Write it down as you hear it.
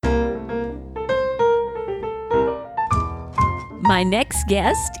My next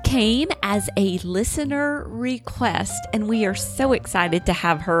guest came as a listener request, and we are so excited to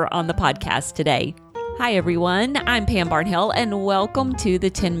have her on the podcast today. Hi, everyone. I'm Pam Barnhill, and welcome to the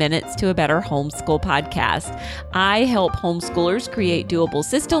 10 Minutes to a Better Homeschool podcast. I help homeschoolers create doable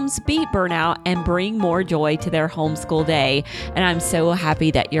systems, beat burnout, and bring more joy to their homeschool day. And I'm so happy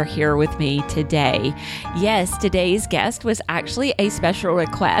that you're here with me today. Yes, today's guest was actually a special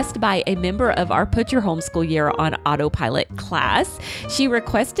request by a member of our Put Your Homeschool Year on Autopilot class. She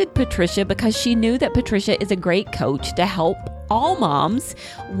requested Patricia because she knew that Patricia is a great coach to help all moms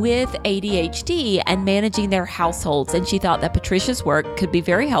with ADHD and managing their households. And she thought that Patricia's work could be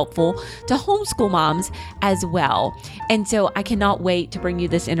very helpful to homeschool moms as well. And so I cannot wait to bring you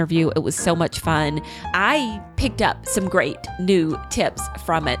this interview. It was so much fun. I picked up some great new tips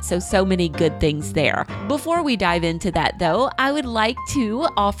from it. So many good things there. Before we dive into that though, I would like to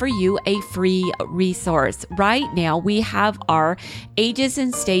offer you a free resource. Right now, we have our Ages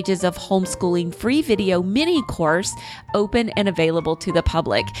and Stages of Homeschooling free video mini course open and available to the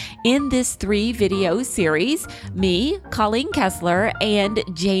public. In this 3-video series, me, Colleen Kessler, and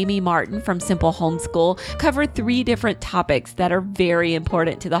Jamie Martin from Simple Homeschool cover 3 different topics that are very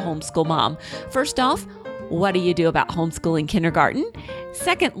important to the homeschool mom. First off, what do you do about homeschooling kindergarten?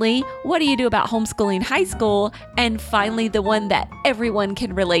 Secondly, what do you do about homeschooling high school? And finally, the one that everyone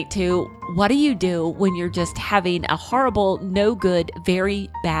can relate to, what do you do when you're just having a horrible, no good, very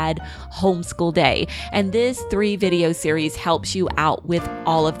bad homeschool day? And this 3-video series helps you out with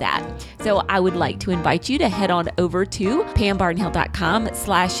all of that. So I would like to invite you to head on over to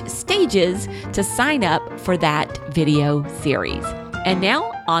pambarnhill.com/stages to sign up for that video series. And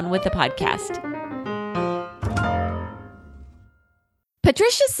now on with the podcast.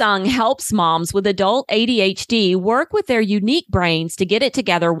 Patricia Sung helps moms with adult ADHD work with their unique brains to get it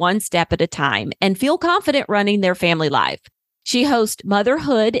together one step at a time and feel confident running their family life. She hosts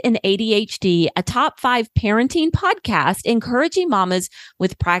Motherhood and ADHD, a top 5 parenting podcast encouraging mamas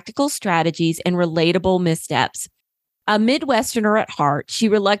with practical strategies and relatable missteps. A Midwesterner at heart, she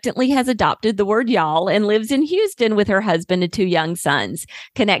reluctantly has adopted the word y'all and lives in Houston with her husband and 2 young sons.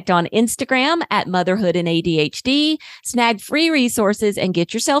 Connect on Instagram at Motherhood and ADHD, snag free resources, and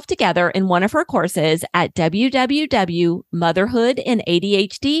get yourself together in one of her courses at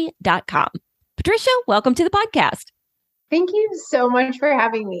www.motherhoodandadhd.com. Patricia, welcome to the podcast. Thank you so much for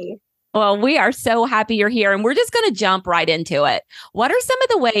having me. Well, we are so happy you're here, and we're just going to jump right into it. What are some of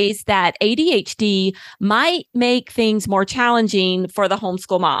the ways that ADHD might make things more challenging for the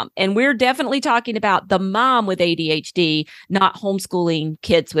homeschool mom? And we're definitely talking about the mom with ADHD, not homeschooling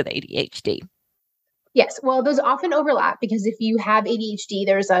kids with ADHD. Yes, well, those often overlap because if you have ADHD,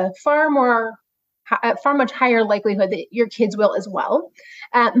 there's a far much higher likelihood that your kids will as well.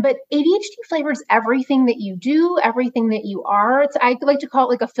 But ADHD flavors everything that you do, everything that you are. I like to call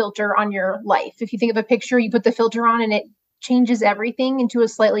it like a filter on your life. If you think of a picture, you put the filter on and it changes everything into a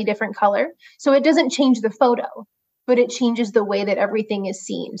slightly different color. So it doesn't change the photo, but it changes the way that everything is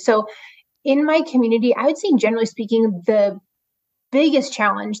seen. So in my community, I would say generally speaking, the biggest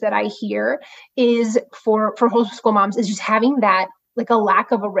challenge that I hear is for homeschool moms is just having that like a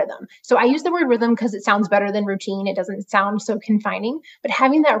lack of a rhythm. So I use the word rhythm because it sounds better than routine. It doesn't sound so confining, but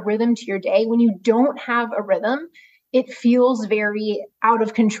having that rhythm to your day, when you don't have a rhythm, it feels very out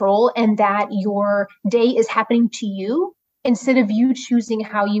of control and that your day is happening to you instead of you choosing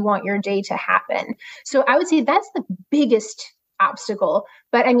how you want your day to happen. So I would say that's the biggest obstacle.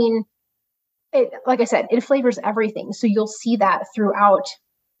 But I mean, like I said, it flavors everything. So you'll see that throughout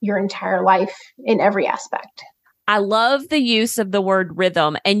your entire life in every aspect. I love the use of the word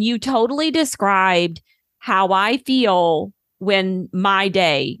rhythm, and you totally described how I feel when my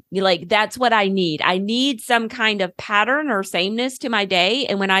day, like that's what I need. I need some kind of pattern or sameness to my day.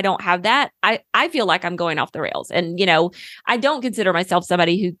 And when I don't have that, I feel like I'm going off the rails. And, I don't consider myself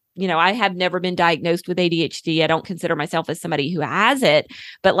somebody who, I have never been diagnosed with ADHD. I don't consider myself as somebody who has it.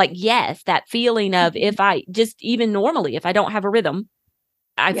 But yes, that feeling of if I just even normally, if I don't have a rhythm,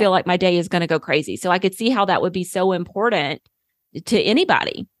 I feel like my day is going to go crazy. So I could see how that would be so important to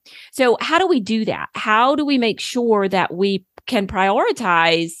anybody. So how do we do that? How do we make sure that we can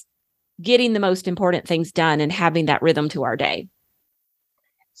prioritize getting the most important things done and having that rhythm to our day?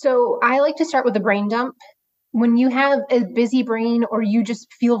 So I like to start with a brain dump. When you have a busy brain or you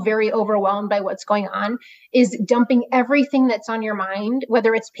just feel very overwhelmed by what's going on, is dumping everything that's on your mind,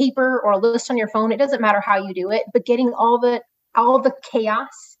 whether it's paper or a list on your phone, it doesn't matter how you do it, but getting all the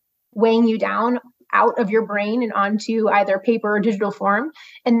chaos weighing you down out of your brain and onto either paper or digital form.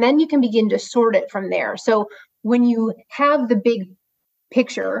 And then you can begin to sort it from there. So when you have the big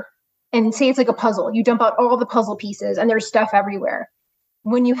picture and say it's like a puzzle. You dump out all the puzzle pieces and there's stuff everywhere.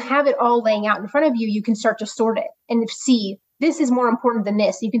 When you have it all laying out in front of you, you can start to sort it and see this is more important than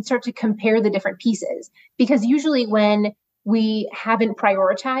this. You can start to compare the different pieces, because usually when we haven't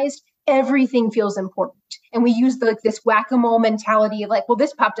prioritized, everything feels important. And we use this whack-a-mole mentality of like, well,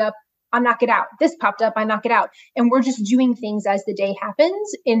 this popped up, I knock it out. This popped up, I knock it out. And we're just doing things as the day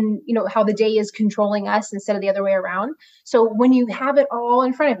happens, in how the day is controlling us instead of the other way around. So when you have it all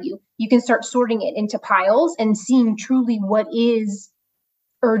in front of you, you can start sorting it into piles and seeing truly what is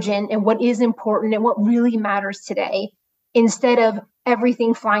urgent and what is important and what really matters today, instead of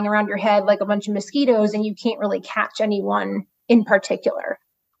everything flying around your head like a bunch of mosquitoes and you can't really catch anyone in particular.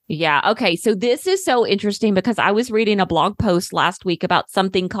 Yeah. Okay. So this is so interesting because I was reading a blog post last week about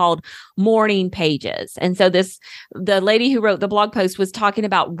something called morning pages. And so the lady who wrote the blog post was talking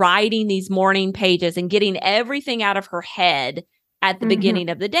about writing these morning pages and getting everything out of her head at the beginning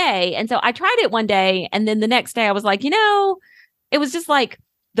of the day. And so I tried it one day, and then the next day I was like, it was just like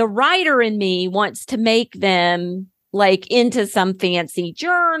the writer in me wants to make them like into some fancy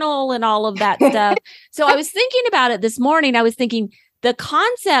journal and all of that stuff. So I was thinking about it this morning. I was thinking, the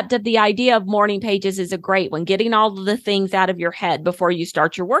concept of the idea of morning pages is a great one, getting all of the things out of your head before you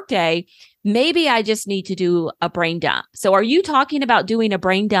start your workday. Maybe I just need to do a brain dump. So are you talking about doing a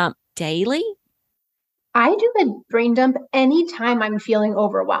brain dump daily? I do a brain dump anytime I'm feeling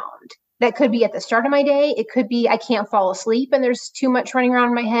overwhelmed. That could be at the start of my day. It could be I can't fall asleep and there's too much running around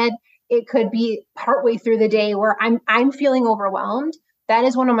in my head. It could be partway through the day where I'm feeling overwhelmed. That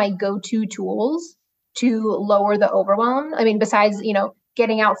is one of my go-to tools to lower the overwhelm. I mean, besides,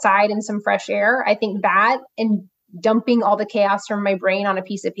 getting outside in some fresh air, I think that and dumping all the chaos from my brain on a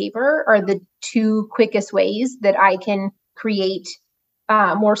piece of paper are the two quickest ways that I can create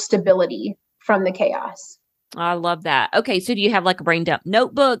more stability from the chaos. I love that. Okay. So do you have like a brain dump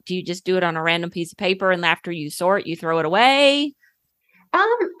notebook? Do you just do it on a random piece of paper and after you sort, you throw it away?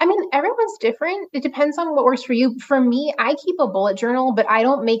 I mean, everyone's different. It depends on what works for you. For me, I keep a bullet journal, but I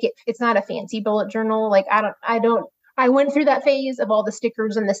don't make it's not a fancy bullet journal. Like I went through that phase of all the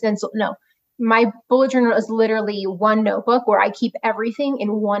stickers and the stencil. No, my bullet journal is literally one notebook where I keep everything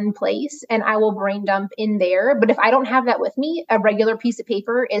in one place and I will brain dump in there. But if I don't have that with me, a regular piece of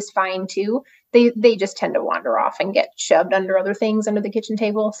paper is fine too. They just tend to wander off and get shoved under other things under the kitchen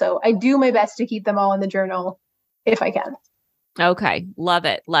table. So I do my best to keep them all in the journal if I can. Okay. Love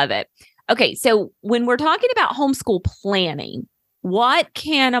it. Love it. Okay. So when we're talking about homeschool planning, what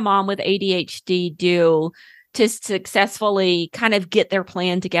can a mom with ADHD do to successfully kind of get their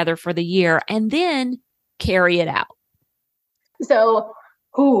plan together for the year and then carry it out? So,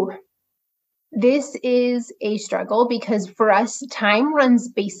 this is a struggle because for us, time runs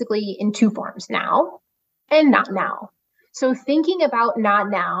basically in two forms, now and not now. So thinking about not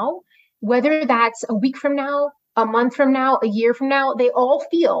now, whether that's a week from now, a month from now, a year from now, they all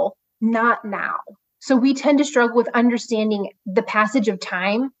feel not now. So we tend to struggle with understanding the passage of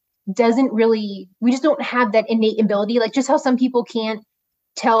time we just don't have that innate ability. Like just how some people can't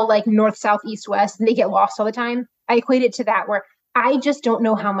tell like north, south, east, west, and they get lost all the time. I equate it to that where I just don't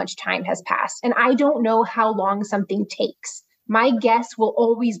know how much time has passed and I don't know how long something takes. My guess will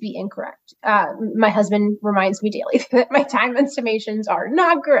always be incorrect. My husband reminds me daily that my time estimations are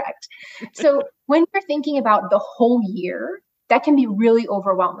not correct. So when you're thinking about the whole year, that can be really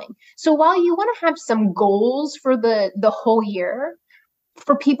overwhelming. So while you want to have some goals for the whole year,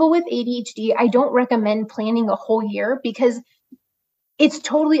 for people with ADHD, I don't recommend planning a whole year because it's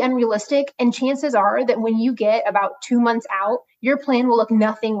totally unrealistic. And chances are that when you get about 2 months out, your plan will look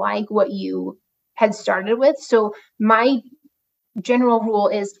nothing like what you had started with. So my general rule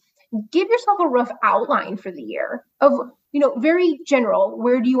is give yourself a rough outline for the year of, very general.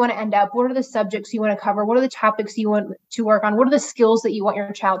 Where do you want to end up? What are the subjects you want to cover? What are the topics you want to work on? What are the skills that you want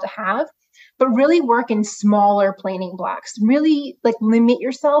your child to have? But really work in smaller planning blocks. Really limit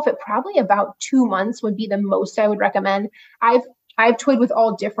yourself at probably about 2 months would be the most I would recommend. I've toyed with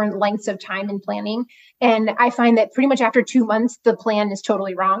all different lengths of time in planning. And I find that pretty much after 2 months, the plan is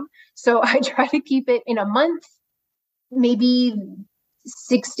totally wrong. So I try to keep it in a month, maybe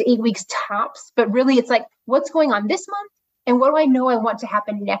 6 to 8 weeks tops. But really it's like, what's going on this month? And what do I know I want to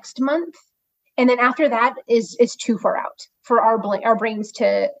happen next month? And then after that is too far out for our brains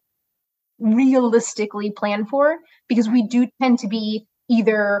to realistically plan for, because we do tend to be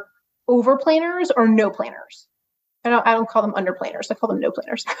either over planners or no planners. I don't call them under planners. I call them no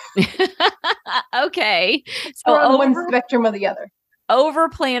planners. Okay. So on one spectrum or the other. Over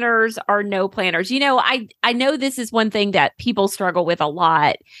planners are no planners. I know this is one thing that people struggle with a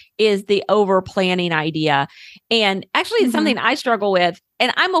lot is the over planning idea. And actually it's something I struggle with.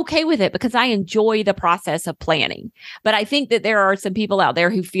 And I'm okay with it because I enjoy the process of planning. But I think that there are some people out there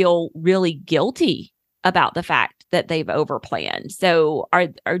who feel really guilty about the fact that they've overplanned. So are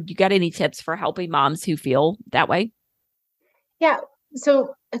you got any tips for helping moms who feel that way? Yeah.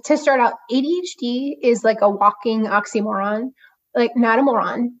 So to start out, ADHD is like a walking oxymoron, like not a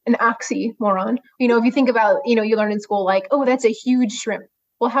moron, an oxymoron. If you think about, you learn in school, like, oh, that's a huge shrimp.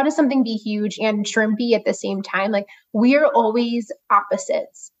 Well, how does something be huge and shrimpy at the same time? Like, we are always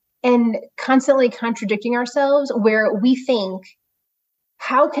opposites and constantly contradicting ourselves, where we think,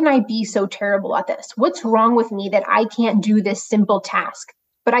 how can I be so terrible at this? What's wrong with me that I can't do this simple task,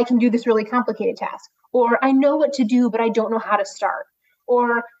 but I can do this really complicated task? Or I know what to do, but I don't know how to start.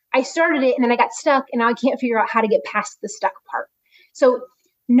 Or I started it and then I got stuck and now I can't figure out how to get past the stuck part. So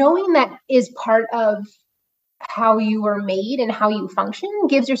knowing that is part of how you are made and how you function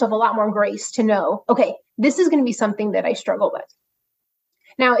gives yourself a lot more grace to know, okay, this is going to be something that I struggle with.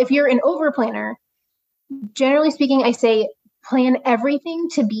 Now, if you're an overplanner, generally speaking, I say plan everything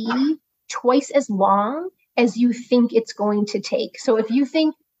to be twice as long as you think it's going to take. So if you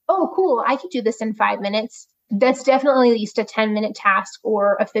think, oh, cool, I could do this in 5 minutes, that's definitely at least a 10-minute task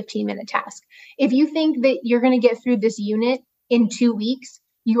or a 15-minute task. If you think that you're going to get through this unit in 2 weeks,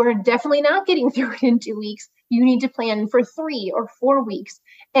 you are definitely not getting through it in 2 weeks. You need to plan for 3 or 4 weeks.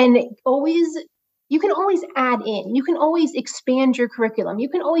 And you can always add in, you can always expand your curriculum, you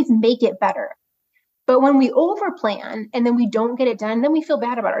can always make it better. But when we overplan and then we don't get it done, then we feel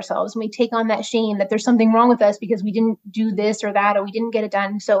bad about ourselves and we take on that shame that there's something wrong with us because we didn't do this or that, or we didn't get it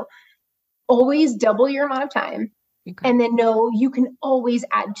done. So always double your amount of time. Okay. And then know you can always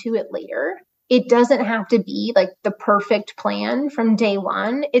add to it later. It doesn't have to be like the perfect plan from day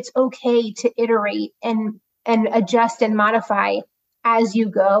one. It's okay to iterate and adjust and modify as you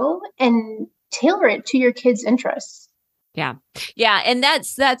go and tailor it to your kids' interests. Yeah. Yeah. And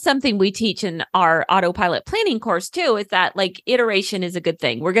that's something we teach in our autopilot planning course too, is that like iteration is a good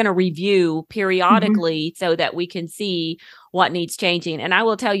thing. We're going to review periodically so that we can see what needs changing. And I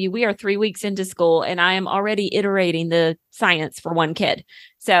will tell you, we are 3 weeks into school and I am already iterating the science for one kid.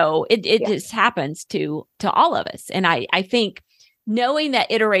 So it just happens to all of us. And I think knowing that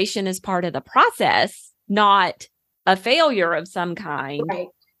iteration is part of the process, not a failure of some kind,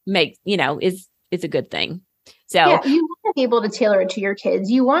 is a good thing. So yeah, you want to be able to tailor it to your kids.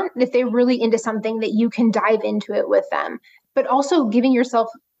 You want, if they're really into something, that you can dive into it with them, but also giving yourself,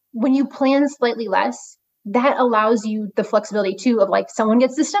 when you plan slightly less, that allows you the flexibility too of like, someone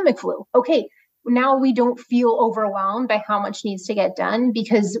gets the stomach flu. Okay, now we don't feel overwhelmed by how much needs to get done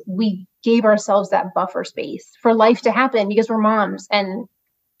because we gave ourselves that buffer space for life to happen because we're moms and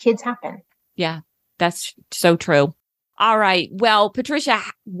kids happen. Yeah, that's so true. All right. Well, Patricia,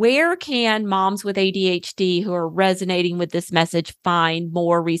 where can moms with ADHD who are resonating with this message find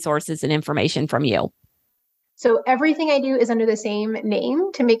more resources and information from you? So everything I do is under the same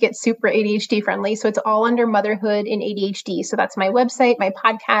name to make it super ADHD friendly. So it's all under motherhood and ADHD. So that's my website, my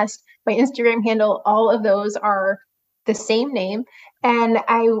podcast, my Instagram handle. All of those are the same name. And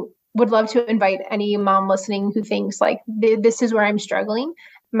I would love to invite any mom listening who thinks like, this is where I'm struggling.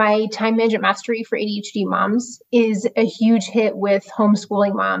 My time management mastery for ADHD moms is a huge hit with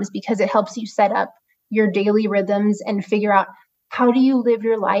homeschooling moms because it helps you set up your daily rhythms and figure out how do you live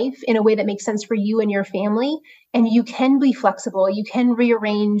your life in a way that makes sense for you and your family. And you can be flexible, you can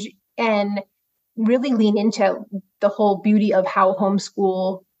rearrange and really lean into the whole beauty of how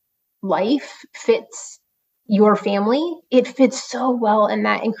homeschool life fits your family. It fits so well in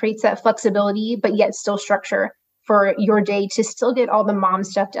that and creates that flexibility, but yet still structure for your day to still get all the mom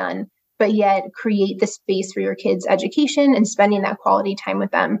stuff done, but yet create the space for your kids' education and spending that quality time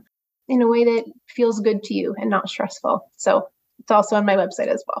with them in a way that feels good to you and not stressful. So it's also on my website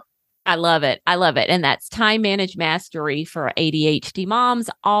as well. I love it. I love it. And that's Time Managed Mastery for ADHD moms.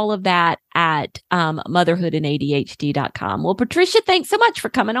 All of that at motherhoodandadhd.com. Well, Patricia, thanks so much for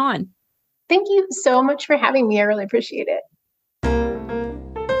coming on. Thank you so much for having me. I really appreciate it.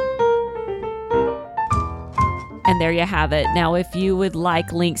 And there you have it. Now, if you would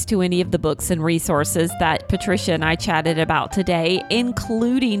like links to any of the books and resources that Patricia and I chatted about today,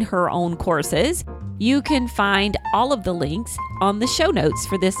 including her own courses, you can find all of the links on the show notes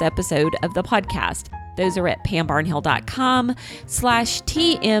for this episode of the podcast. Those are at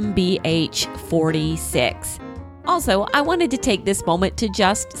pambarnhill.com/TMBH46. Also, I wanted to take this moment to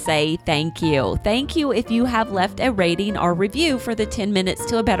just say thank you. Thank you if you have left a rating or review for the 10 Minutes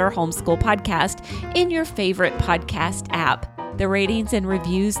to a Better Homeschool podcast in your favorite podcast app. The ratings and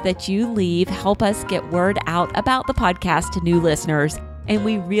reviews that you leave help us get word out about the podcast to new listeners, and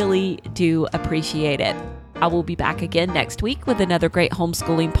we really do appreciate it. I will be back again next week with another great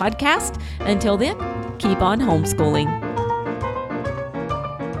homeschooling podcast. Until then, keep on homeschooling.